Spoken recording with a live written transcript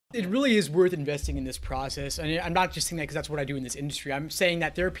It really is worth investing in this process. And I'm not just saying that because that's what I do in this industry. I'm saying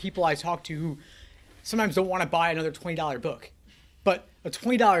that there are people I talk to who sometimes don't want to buy another $20 book. But a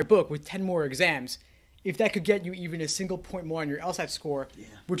 $20 book with 10 more exams, if that could get you even a single point more on your LSAT score,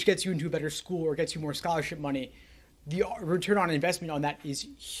 which gets you into a better school or gets you more scholarship money, the return on investment on that is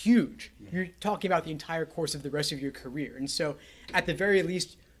huge. You're talking about the entire course of the rest of your career. And so at the very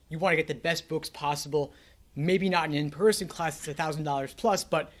least, you want to get the best books possible. Maybe not an in-person class that's $1,000 plus,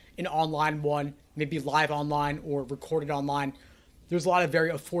 but an online one, maybe live online or recorded online. There's a lot of very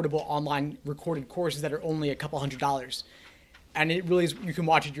affordable online recorded courses that are only a couple $100s. And it really is, you can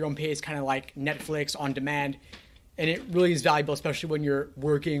watch at your own pace, kind of like Netflix on demand. And it really is valuable, especially when you're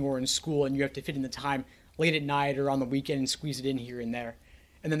working or in school and you have to fit in the time late at night or on the weekend and squeeze it in here and there.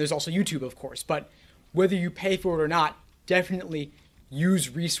 And then there's also YouTube, of course. But whether you pay for it or not, definitely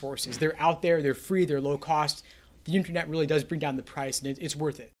use resources. They're out there, they're free, they're low cost. The internet really does bring down the price, and it's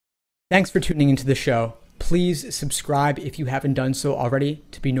worth it. Thanks for tuning into the show. Please subscribe if you haven't done so already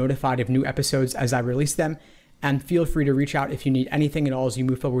to be notified of new episodes as I release them. And feel free to reach out if you need anything at all as you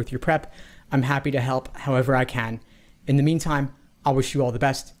move forward with your prep. I'm happy to help however I can. In the meantime, I wish you all the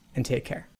best and take care.